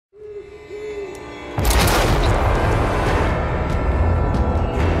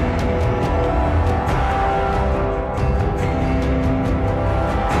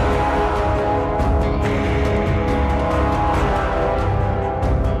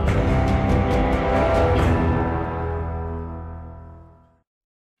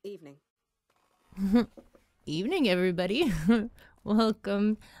evening, everybody.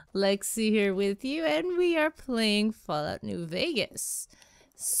 Welcome, Lexi here with you, and we are playing Fallout New Vegas.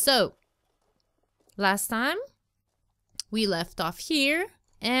 So, last time, we left off here,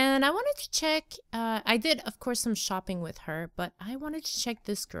 and I wanted to check, I did, of course, some shopping with her, but I wanted to check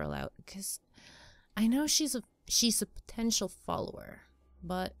this girl out, because I know she's a potential follower,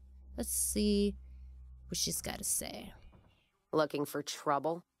 but let's see what she's got to say. Looking for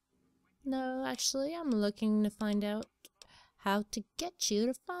trouble? No, actually, I'm looking to find out how to get you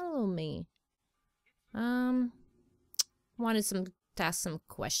to follow me. Wanted to ask some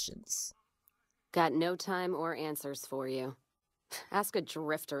questions. Got no time or answers for you. Ask a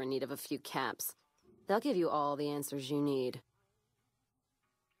drifter in need of a few caps. They'll give you all the answers you need.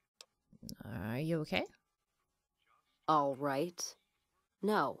 Are you okay? All right?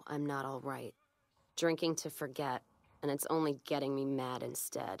 No, I'm not all right. Drinking to forget, and it's only getting me mad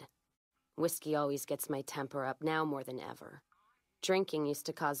instead. Whiskey always gets my temper up, now more than ever. Drinking used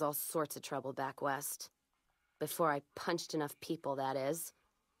to cause all sorts of trouble back west. Before I punched enough people, that is.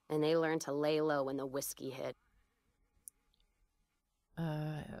 And they learned to lay low when the whiskey hit.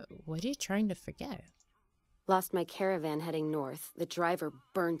 What are you trying to forget? Lost my caravan heading north. The driver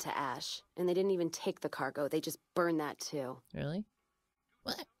burned to ash. And they didn't even take the cargo, they just burned that too. Really?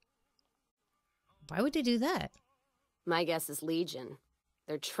 What? Why would they do that? My guess is Legion.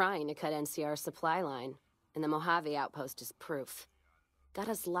 They're trying to cut NCR's supply line, and the Mojave outpost is proof. Got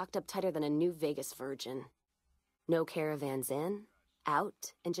us locked up tighter than a New Vegas virgin. No caravans in,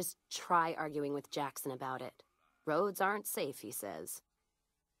 out, and just try arguing with Jackson about it. Roads aren't safe, he says.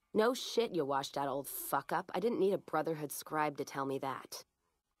 No shit, you washed out old fuck-up. I didn't need a Brotherhood scribe to tell me that.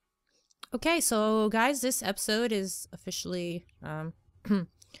 Okay, so guys, this episode is officially,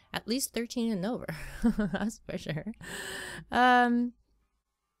 at least 13 and over. That's for sure.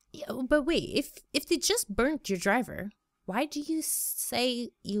 Yeah, but wait, if they just burnt your driver, why do you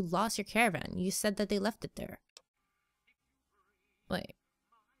say you lost your caravan? You said that they left it there. Wait,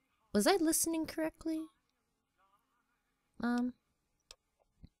 was I listening correctly?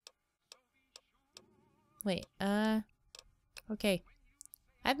 Wait, okay.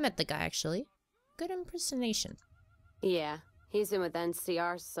 I've met the guy, actually. Good impersonation. Yeah, he's been with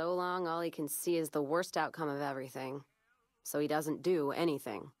NCR so long, all he can see is the worst outcome of everything. So he doesn't do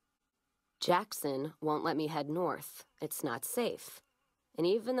anything. Jackson won't let me head north. It's not safe. And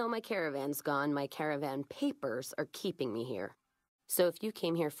even though my caravan's gone, my caravan papers are keeping me here. So if you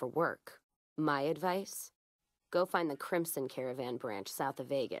came here for work, my advice, go find the Crimson Caravan branch south of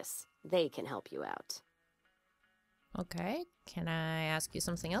Vegas. They can help you out. Okay, can I ask you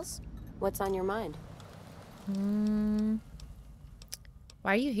something else? What's on your mind?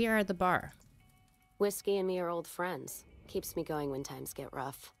 Why are you here at the bar? Whiskey and me are old friends. Keeps me going when times get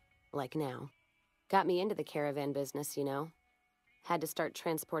rough. Like now. Got me into the caravan business, you know. Had to start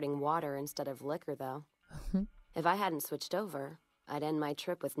transporting water instead of liquor, though. If I hadn't switched over, I'd end my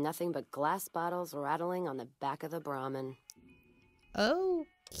trip with nothing but glass bottles rattling on the back of the Brahmin.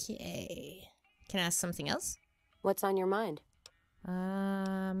 Okay. Can I ask something else? What's on your mind?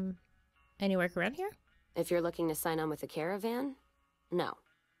 Any work around here? If you're looking to sign on with a caravan? No.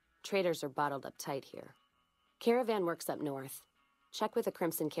 Traders are bottled up tight here. Caravan works up north. Check with the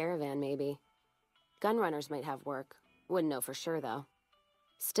Crimson Caravan, maybe. Gunrunners might have work. Wouldn't know for sure, though.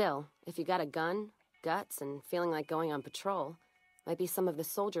 Still, if you got a gun, guts, and feeling like going on patrol, might be some of the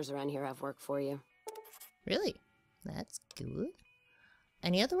soldiers around here have work for you. Really? That's good.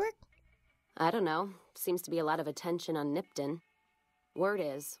 Any other work? I don't know. Seems to be a lot of attention on Nipton. Word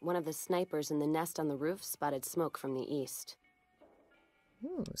is, one of the snipers in the nest on the roof spotted smoke from the east.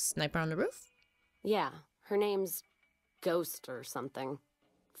 Ooh, sniper on the roof? Yeah, her name's Ghost or something.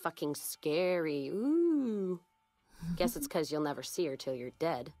 Fucking scary. Ooh. Guess it's 'cause you'll never see her till you're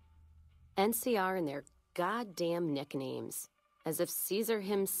dead. NCR and their goddamn nicknames. As if Caesar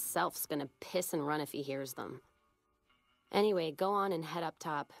himself's gonna piss and run if he hears them. Anyway, go on and head up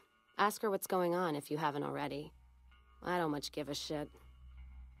top. Ask her what's going on if you haven't already. I don't much give a shit.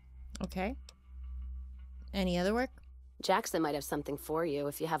 Okay. Any other work? Jackson might have something for you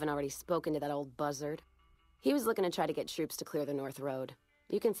if you haven't already spoken to that old buzzard. He was looking to try to get troops to clear the North Road.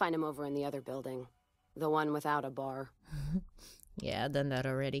 You can find him over in the other building. The one without a bar. Yeah, I've done that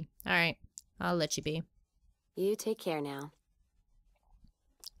already. Alright, I'll let you be. You take care now.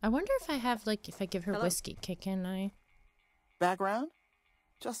 I wonder if I have, if I give her Hello? whiskey, can I? Background?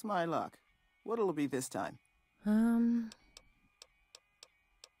 Just my luck. What'll it be this time?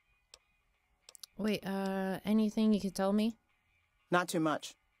 Wait, anything you could tell me? Not too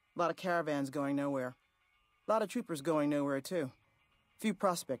much. A lot of caravans going nowhere. A lot of troopers going nowhere, too. Few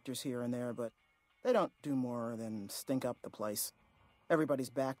prospectors here and there, but They don't do more than stink up the place. Everybody's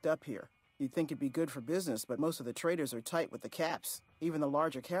backed up here. You'd think it'd be good for business, but most of the traders are tight with the caps, even the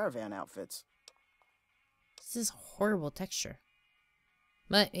larger caravan outfits. This is horrible texture.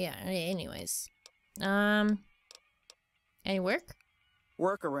 But yeah, anyways. Any work?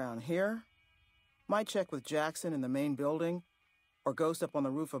 Work around here? Might check with Jackson in the main building, or Ghost up on the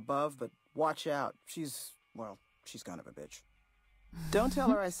roof above, but watch out. She's kind of a bitch. Don't tell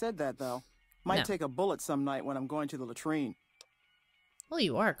her I said that, though. Might No. take a bullet some night when I'm going to the latrine. Well,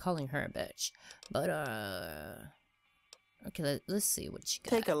 you are calling her a bitch. But, okay, let's see what she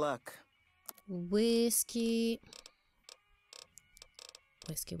got. Take a look. Whiskey.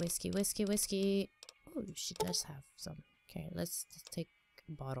 Whiskey. Oh, she does have some. Okay, let's take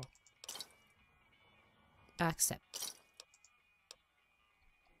a bottle. Accept.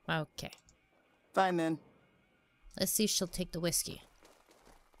 Okay. Fine then. Let's see if she'll take the whiskey.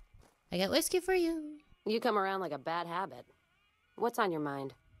 I got whiskey for you. You come around like a bad habit. What's on your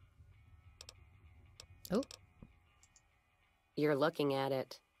mind? Oh. You're looking at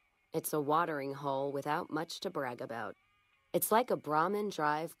it. It's a watering hole without much to brag about. It's like a Brahmin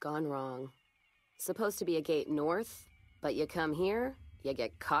drive gone wrong. Supposed to be a gate north, but you come here, you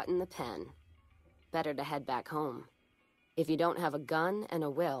get caught in the pen. Better to head back home. If you don't have a gun and a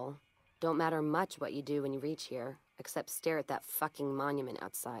will, don't matter much what you do when you reach here, except stare at that fucking monument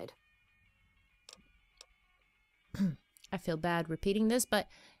outside. I feel bad repeating this, but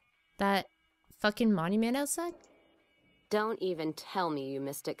that fucking monument outside? Don't even tell me you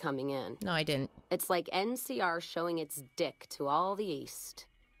missed it coming in. No, I didn't. It's like NCR showing its dick to all the East.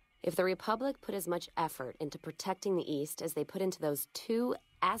 If the Republic put as much effort into protecting the East as they put into those two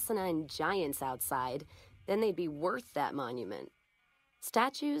asinine giants outside, then they'd be worth that monument.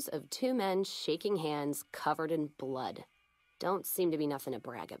 Statues of two men shaking hands covered in blood. Don't seem to be nothing to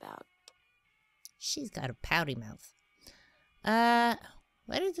brag about. She's got a pouty mouth.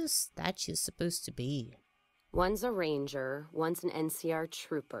 What are those statues supposed to be? One's a ranger, one's an NCR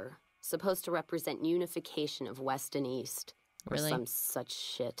trooper, supposed to represent unification of West and East. Or Really? some such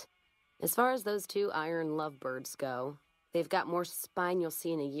shit. As far as those two iron lovebirds go, they've got more spine you'll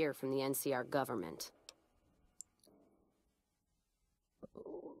see in a year from the NCR government.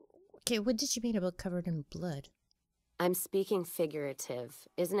 Okay, what did you mean about covered in blood? I'm speaking figurative.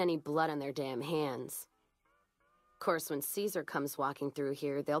 Isn't any blood on their damn hands. Of course, when Caesar comes walking through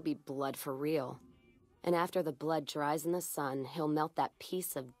here, there'll be blood for real. And after the blood dries in the sun, he'll melt that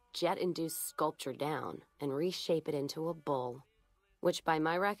piece of jet-induced sculpture down and reshape it into a bull, which by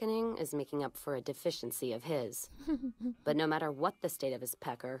my reckoning is making up for a deficiency of his. But no matter what the state of his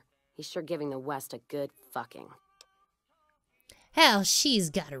pecker, he's sure giving the West a good fucking. Hell,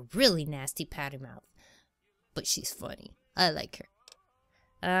 she's got a really nasty pouty mouth. But she's funny. I like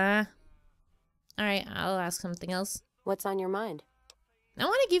her. Alright, I'll ask something else. What's on your mind? I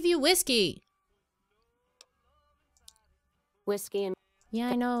want to give you whiskey. Whiskey and... Yeah,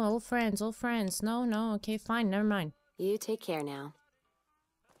 I know. Old friends. No. Okay, fine. Never mind. You take care now.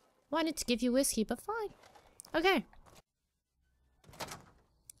 Wanted to give you whiskey, but fine. Okay.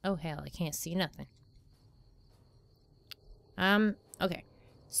 Oh, hell. I can't see nothing. Okay.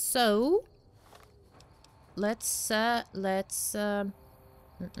 So...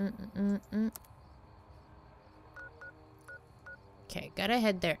 Okay, gotta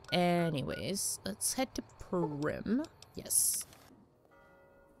head there anyways. Let's head to Primm. Yes.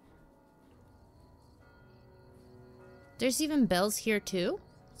 There's even bells here too?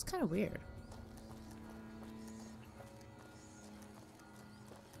 It's kind of weird.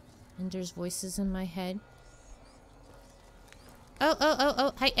 And there's voices in my head.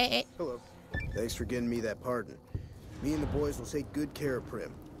 Oh, hey. Hello. Thanks for getting me that pardon. Me and the boys will take good care of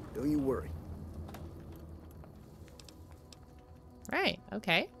Primm. Don't you worry. Right,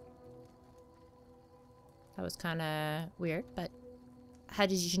 okay. That was kind of weird, but how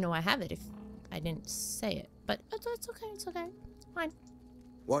did you know I have it if I didn't say it? But it's okay, it's fine.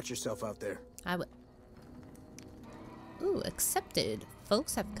 Watch yourself out there. I will. Ooh, accepted.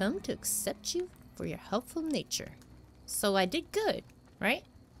 Folks have come to accept you for your helpful nature. So I did good, right?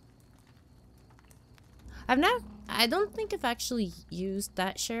 I don't think I've actually used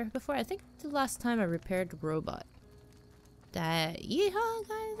that sheriff before. I think the last time I repaired the robot. That yeehaw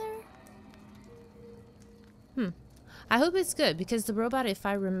guy there? I hope it's good, because the robot, if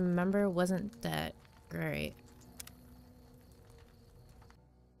I remember, wasn't that great.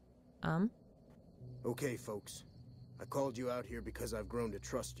 Okay, folks. I called you out here because I've grown to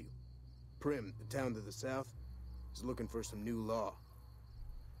trust you. Primm, the town to the south, is looking for some new law.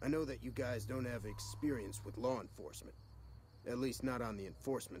 I know that you guys don't have experience with law enforcement. At least not on the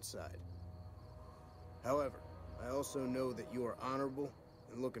enforcement side. However, I also know that you are honorable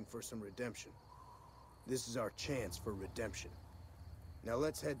and looking for some redemption. This is our chance for redemption. Now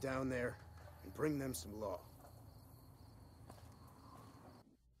let's head down there and bring them some law.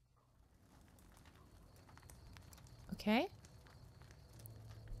 Okay.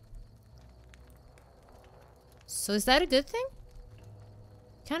 So is that a good thing?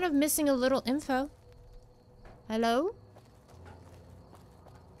 Kind of missing a little info. Hello?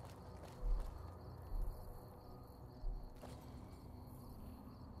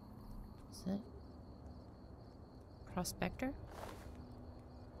 Is it? Prospector?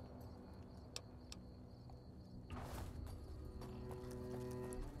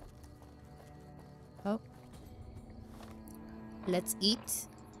 Oh. Let's eat.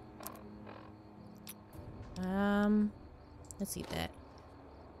 Let's eat that.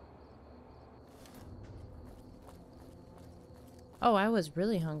 Oh, I was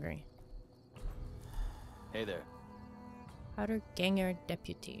really hungry. Hey there. Powder Ganger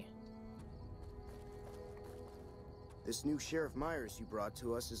Deputy. This new Sheriff Myers you brought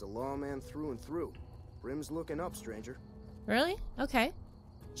to us is a lawman through and through. Primm's looking up, stranger. Really? Okay.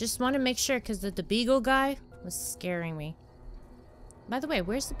 Just want to make sure because the Beagle guy was scaring me. By the way,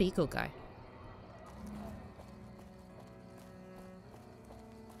 where's the Beagle guy?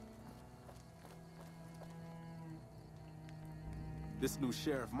 This new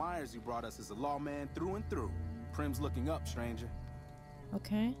Sheriff Myers you brought us is a lawman through and through. Primm's looking up, stranger.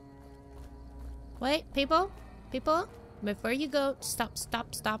 Okay. Wait, people? People? Before you go, stop.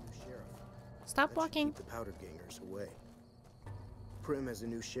 Sheriff, Stop that walking. should keep the powder gangers away. Primm has a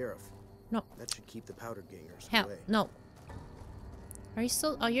new sheriff. No. That should keep the powder gangers Hell, away. no. Are you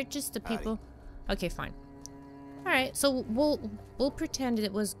still? Oh, you're just the people. Okay, fine. All right, so we'll pretend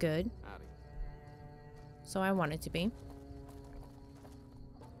it was good. Howdy. So I want it to be.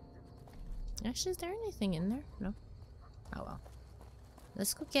 Actually, is there anything in there? No. Oh well.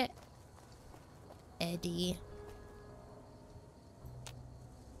 Let's go get Eddie.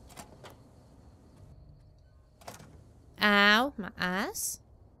 Ow, my ass.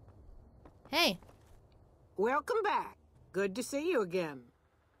 Hey, Welcome back. Good to see you again.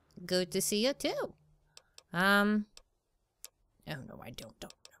 good to see you too. Oh no, I don't know.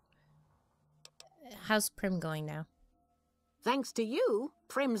 How's Primm going now? Thanks to you,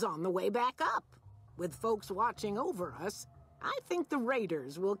 Primm's on the way back up. With folks watching over us, I think the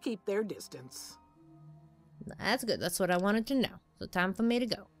Raiders will keep their distance. That's good. That's what I wanted to know. So time for me to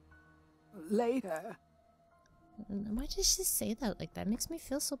go. Later. Why did she say that like that? Makes me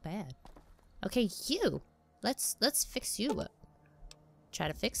feel so bad. Okay, you. Let's fix you up. Try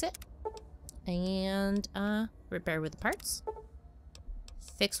to fix it. And repair with the parts.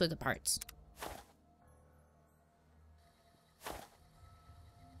 Fix with the parts.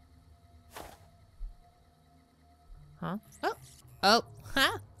 Huh? Oh. Oh.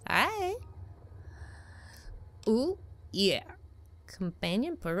 Ha. Hi. Ooh. Yeah.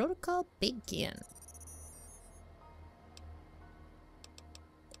 Companion protocol begin.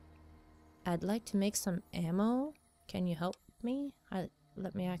 I'd like to make some ammo. Can you help me?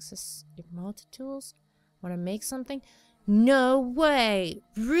 Let me access your multi-tools. Want to make something? No way!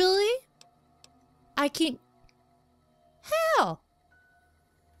 Really? I can... Hell!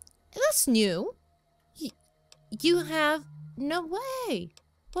 That's new. You have... No way!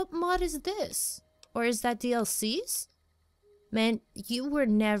 What mod is this? Or is that DLCs? Man, you were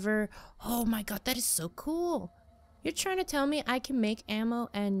never... Oh my god, that is so cool. You're trying to tell me I can make ammo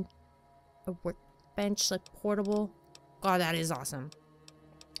and... a workbench, like portable. God, that is awesome.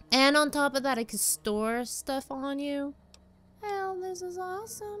 And on top of that, I could store stuff on you. Hell, this is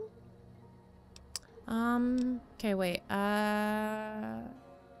awesome. Okay, wait.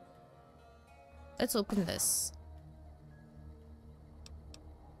 Let's open this.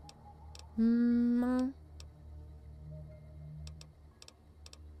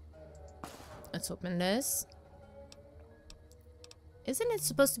 Let's open this. Isn't it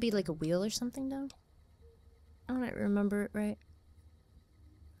supposed to be like a wheel or something though? I don't remember it right.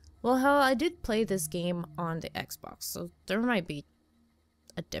 Well, hell, I did play this game on the Xbox, so there might be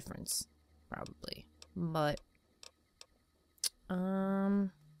a difference, probably. But,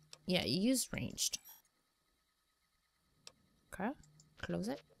 yeah, use ranged. Okay, close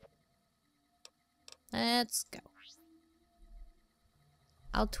it. Let's go.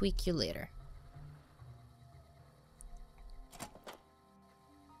 I'll tweak you later.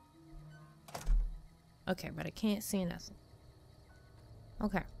 Okay, but I can't see nothing.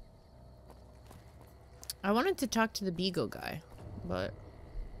 Okay. I wanted to talk to the Beagle guy, but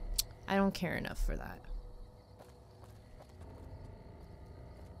I don't care enough for that.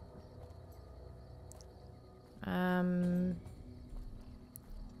 Sheriff?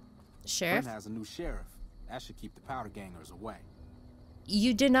 Primm has a new sheriff. That should keep the powder gangers away.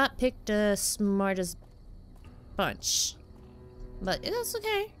 You did not pick the smartest bunch. But that's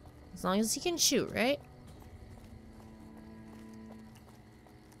okay. As long as he can shoot, right?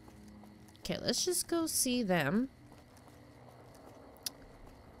 Okay, let's just go see them.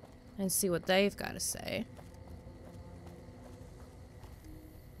 And see what they've got to say.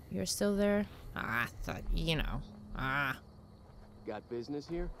 You're still there? Ah, I thought, you know. Ah. Got business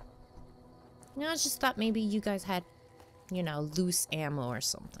here? No, I just thought maybe you guys had, you know, loose ammo or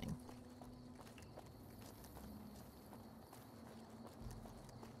something.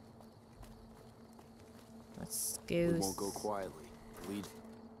 Let's go. We won't go quietly. Lead.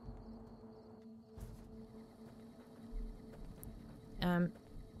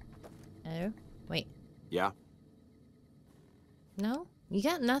 Oh, wait. Yeah? No? You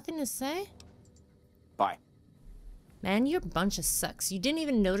got nothing to say? Bye. Man, you're a bunch of sucks. You didn't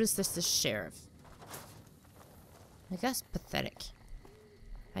even notice this the sheriff. Like, that's pathetic.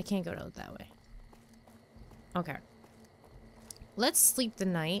 I can't go out that way. Okay. Let's sleep the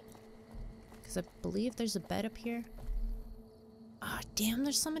night. Because I believe there's a bed up here. Ah, oh, damn,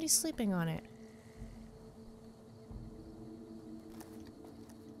 there's somebody sleeping on it.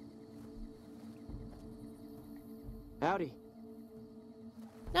 Howdy.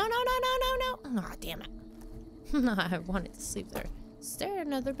 No, no, no, no, no, no. Aw, damn it. No, I wanted to sleep there. Is there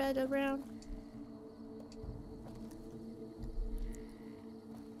another bed around?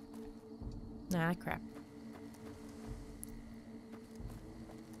 Nah, crap.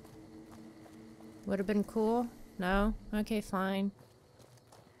 Would have been cool? No? Okay, fine.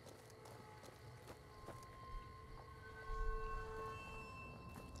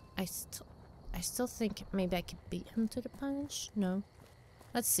 I still think maybe I could beat him to the punch? No.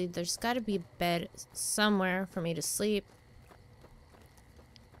 Let's see, there's gotta be a bed somewhere for me to sleep.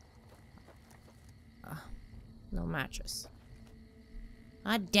 No mattress.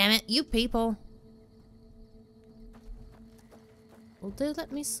 Ah, damn it, you people! Will they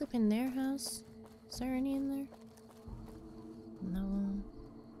let me sleep in their house? Is there any in there? No.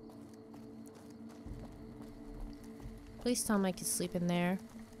 Please tell me I can sleep in there.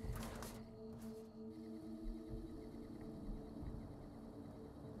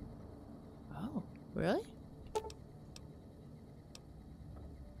 Oh, really?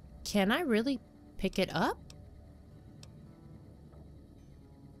 Can I really pick it up?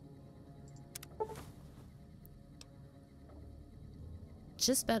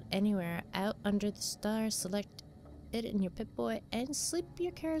 Just about anywhere out under the stars, select it in your Pip-Boy and sleep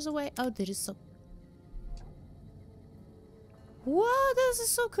your cares away. Oh, that is so... Whoa, this is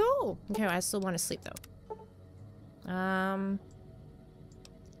so cool. Okay, I still want to sleep though.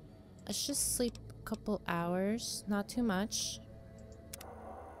 Let's just sleep a couple hours, not too much.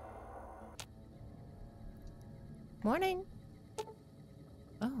 Morning.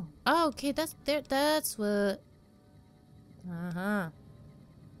 Oh, oh, okay, that's there. That's what.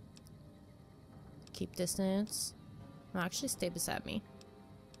 Keep distance. No, actually, stay beside me.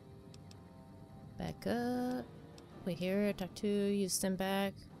 Back up. Wait here. Talk to. You stand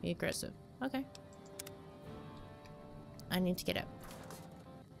back. Be aggressive. Okay. I need to get up.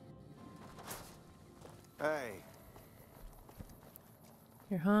 Hey.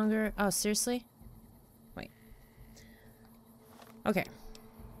 Your hunger. Oh, seriously? Wait. Okay.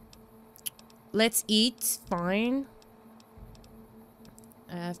 Let's eat. Fine.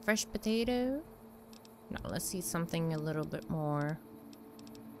 Fresh potato. No, let's eat something a little bit more.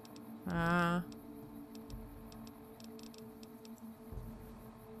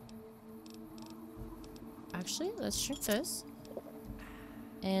 Actually, let's drink this.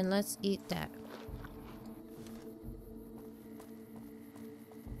 And let's eat that.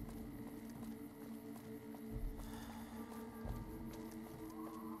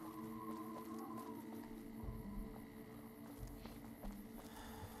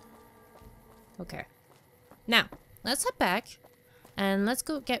 Okay. Now, let's head back. And let's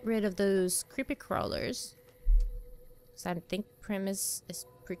go get rid of those creepy crawlers. Because I think Primm is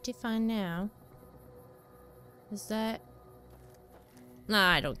pretty fine now. Is that...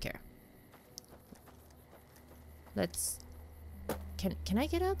 Nah, I don't care. Let's... Can I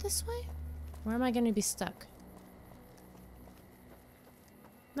get out this way? Or am I gonna be stuck?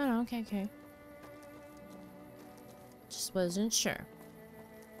 No, okay, okay. Just wasn't sure.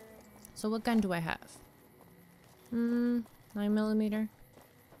 So what gun do I have? 9mm.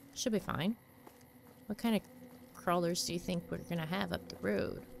 Should be fine. What kind of crawlers do you think we're gonna have up the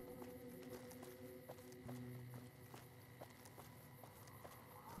road?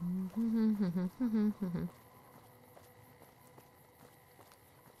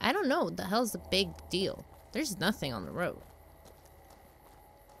 I don't know what the hell's the big deal. There's nothing on the road.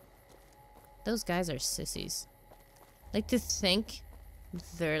 Those guys are sissies. Like to think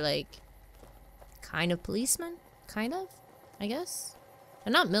they're like kind of policemen? Kind of, I guess.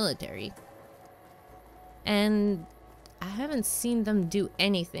 They're not military. And I haven't seen them do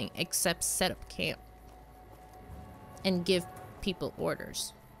anything except set up camp and give people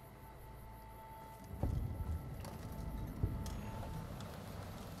orders.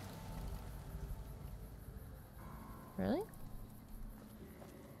 Really?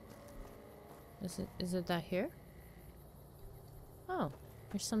 Is it that here? Oh,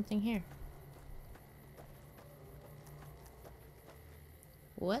 there's something here.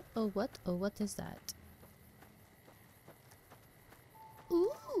 What? Oh, what? Oh, what is that?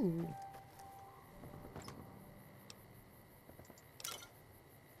 Ooh.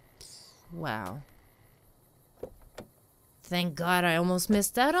 Wow. Thank God I almost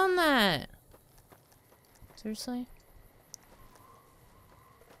missed out on that. Seriously?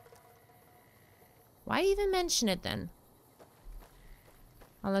 Why even mention it then?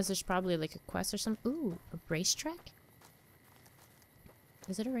 Unless there's probably like a quest or something. Ooh, a racetrack?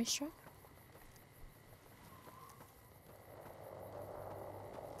 Is it a racetrack?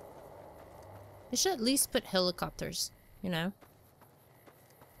 They should at least put helicopters, you know?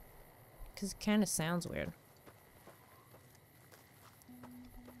 Because it kind of sounds weird.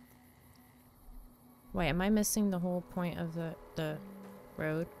 Wait, am I missing the whole point of the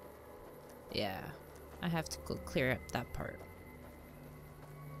road? Yeah, I have to go clear up that part.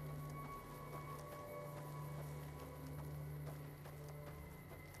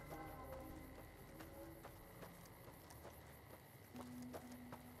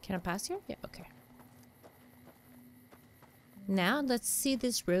 Can I pass here? Yeah, okay. Now let's see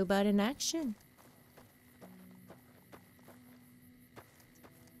this robot in action.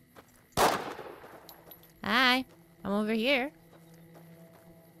 Hi, I'm over here.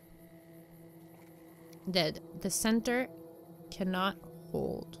 The center cannot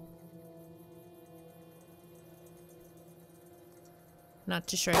hold. Not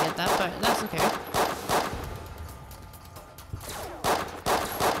too sure I get that, but that's okay.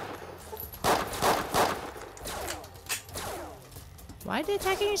 Why are they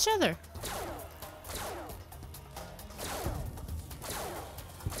attacking each other?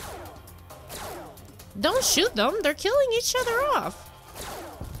 Don't shoot them, they're killing each other off.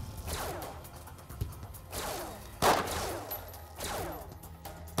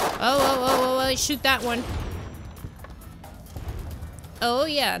 Oh, shoot that one. Oh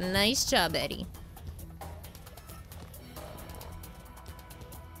yeah, nice job, Eddie.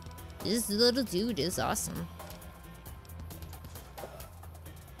 This little dude is awesome.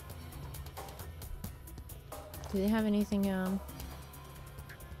 Do they have anything,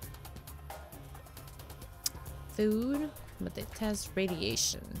 food? But it has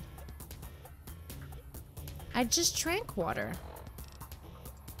radiation. I just drank water.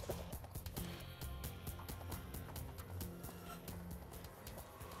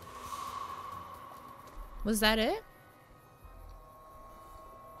 Was that it?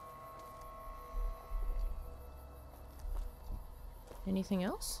 Anything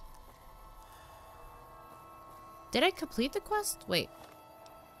else? Did I complete the quest? Wait.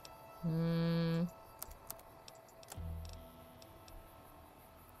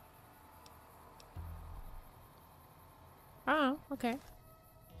 Oh, okay.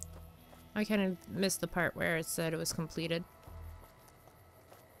 I kind of missed the part where it said it was completed.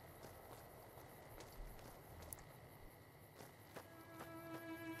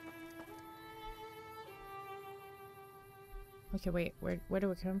 Okay, wait. Where do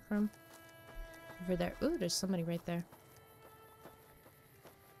we come from? Over there. Ooh, there's somebody right there.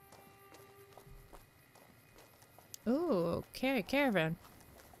 Ooh, okay, caravan.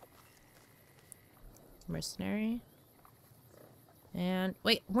 Mercenary. And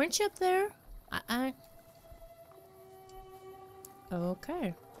wait, weren't you up there?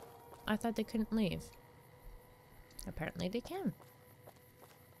 Okay. I thought they couldn't leave. Apparently they can.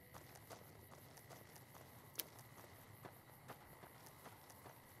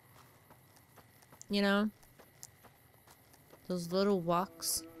 You know, those little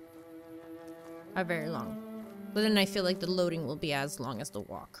walks are very long. But then I feel like the loading will be as long as the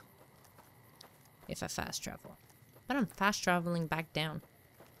walk. If I fast travel. But I'm fast traveling back down.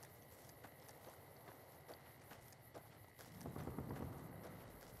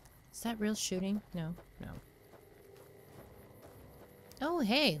 Is that real shooting? No, no. Oh,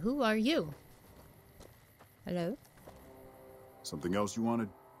 hey, who are you? Hello? Something else you wanted?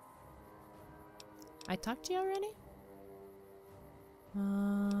 I talked to you already?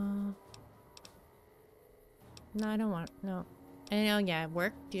 No, I don't want. No. And oh yeah,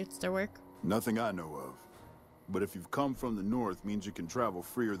 work. Do you still work? Nothing I know of. But if you've come from the north, means you can travel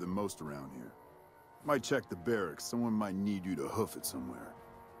freer than most around here. Might check the barracks. Someone might need you to hoof it somewhere.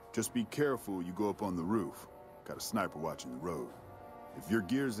 Just be careful you go up on the roof. Got a sniper watching the road. If your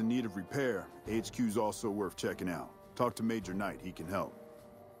gear's in need of repair, HQ's also worth checking out. Talk to Major Knight, he can help.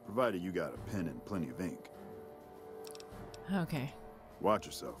 Provided you got a pen and plenty of ink. Okay. Watch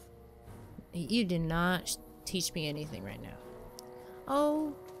yourself. You did not teach me anything right now.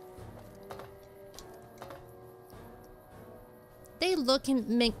 Oh. They look in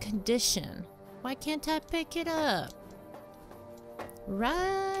mint condition. Why can't I pick it up?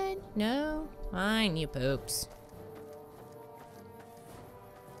 Right? No? Fine, you poops.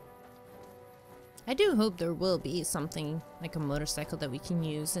 I do hope there will be something like a motorcycle that we can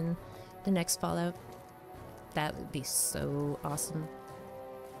use in the next Fallout. That would be so awesome.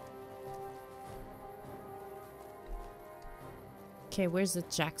 Okay, where's the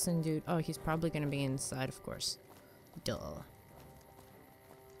Jackson dude? Oh, he's probably gonna be inside, of course. Duh.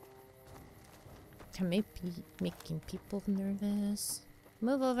 Can maybe making people nervous.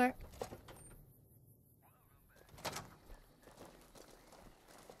 Move over.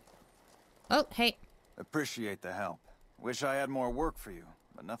 Oh, hey. Appreciate the help. Wish I had more work for you,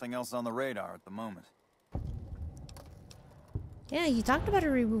 but nothing else on the radar at the moment. Yeah, you talked about a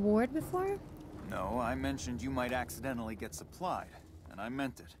reward before? No, I mentioned you might accidentally get supplied, and I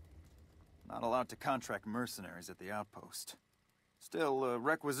meant it. Not allowed to contract mercenaries at the outpost. Still, a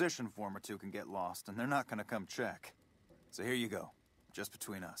requisition form or two can get lost, and they're not gonna come check. So here you go, just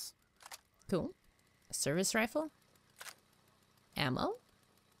between us. Cool. A service rifle? Ammo?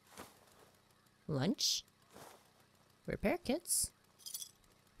 Lunch? Repair kits?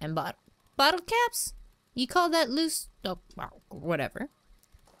 And bottle caps? You call that loose? Oh, well, whatever.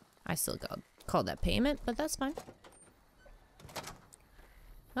 I still call that payment, but that's fine.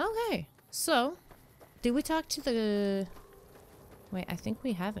 Okay, so did we talk to the... Wait, I think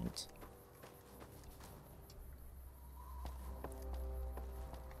we haven't.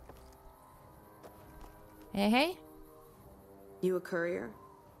 Hey? You a courier?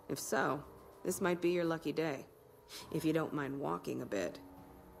 If so, this might be your lucky day. If you don't mind walking a bit.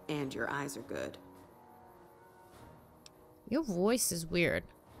 And your eyes are good. Your voice is weird.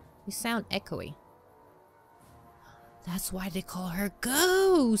 You sound echoey. That's why they call her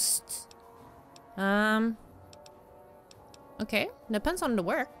Ghost. Okay, depends on the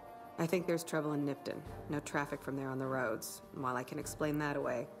work. I think there's trouble in Nipton. No traffic from there on the roads. And while I can explain that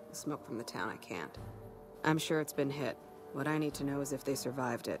away, the smoke from the town I can't. I'm sure it's been hit. What I need to know is if they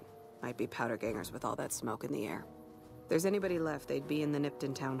survived it. Might be powder gangers with all that smoke in the air. If there's anybody left, they'd be in the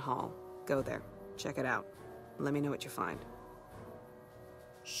Nipton town hall. Go there, check it out. Let me know what you find.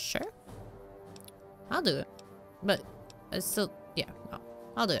 Sure. I'll do it. But it's still, yeah,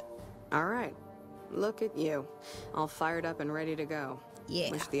 I'll do it. All right. Look at you. All fired up and ready to go.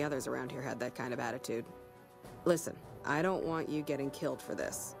 Yeah. Wish the others around here had that kind of attitude. Listen, I don't want you getting killed for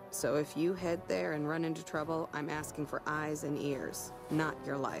this. So if you head there and run into trouble, I'm asking for eyes and ears, not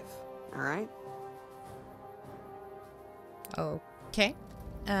your life. All right? Okay.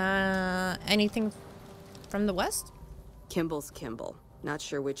 Anything from the west? Kimball's Kimball. Not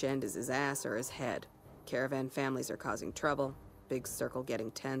sure which end is his ass or his head. Caravan families are causing trouble. Big circle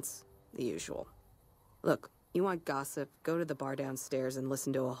getting tense. The usual. Look, you want gossip, go to the bar downstairs and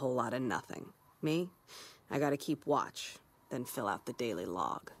listen to a whole lot of nothing. Me? I gotta keep watch, then fill out the daily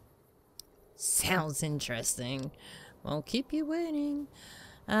log. Sounds interesting. Won't keep you waiting.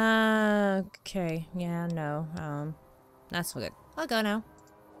 Okay. Yeah, no. That's good. I'll go now.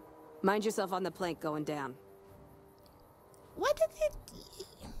 Mind yourself on the plank going down. What did it...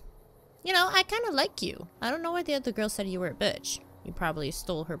 You know, I kind of like you. I don't know why the other girl said you were a bitch. You probably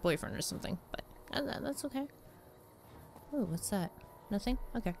stole her boyfriend or something, but that's okay. Oh, what's that? Nothing?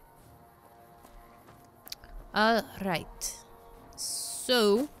 Okay. Alright.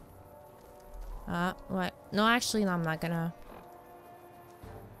 So... what? No, actually, no, I'm not gonna...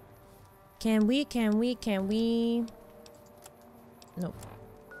 Can we... Nope.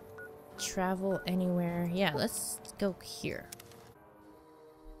 Travel anywhere. Yeah, let's go here.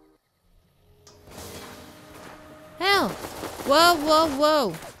 Hell! Whoa, whoa,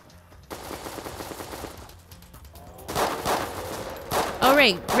 whoa!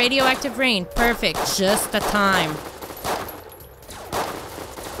 Alright, radioactive rain. Perfect. Just the time.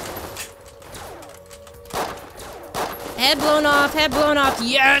 Head blown off, head blown off.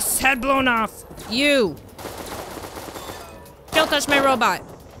 Yes, head blown off. You. Don't touch my robot.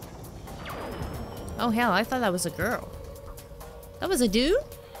 Oh, hell, I thought that was a girl. That was a dude?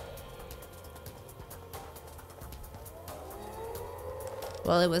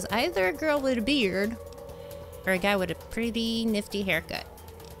 Well, it was either a girl with a beard or a guy with a pretty nifty haircut.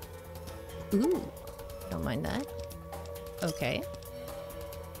 Ooh, don't mind that. Okay.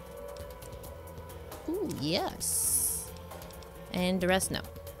 Ooh, yes. And the rest, no.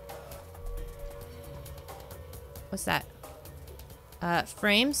 What's that?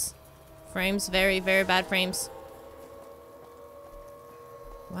 Frames? Frames, very, very bad frames.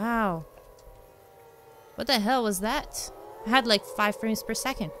 Wow. What the hell was that? I had like 5 frames per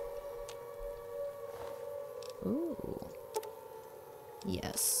second. Ooh.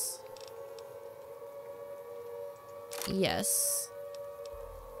 Yes. Yes.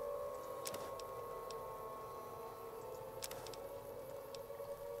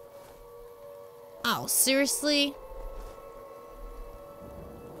 Oh, seriously?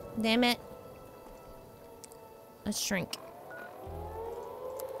 Damn it. Let's shrink.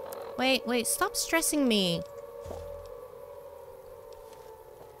 Wait, wait, stop stressing me.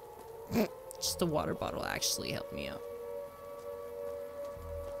 Just the water bottle actually helped me out.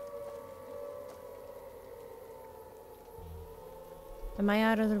 Am I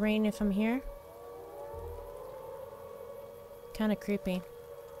out of the rain if I'm here? Kind of creepy.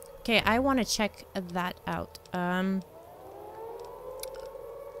 Okay, I want to check that out.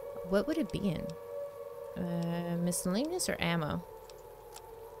 What would it be in? Miscellaneous or ammo?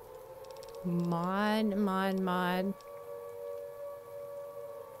 Mod.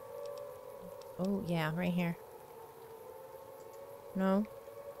 Oh, yeah, right here. No.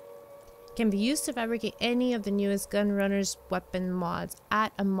 Can be used to fabricate any of the newest gun runners weapon mods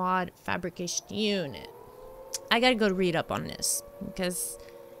at a mod fabrication unit. I gotta go read up on this because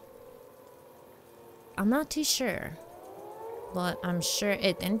I'm not too sure. But I'm sure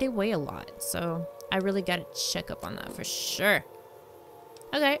it, and they weigh a lot, so I really gotta check up on that for sure.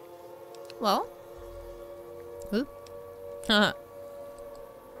 Okay. Well. Oop. Haha.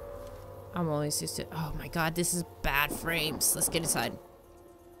 I'm always used to. Oh my god, this is bad frames. Let's get inside.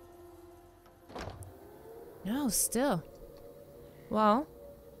 No, still. Well.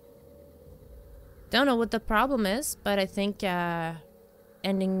 Don't know what the problem is, but I think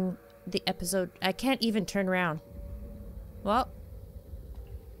ending the episode. I can't even turn around. Well.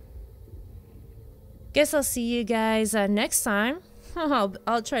 Guess I'll see you guys next time.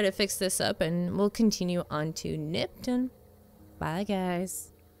 I'll try to fix this up and we'll continue on to Nipton. Bye, guys.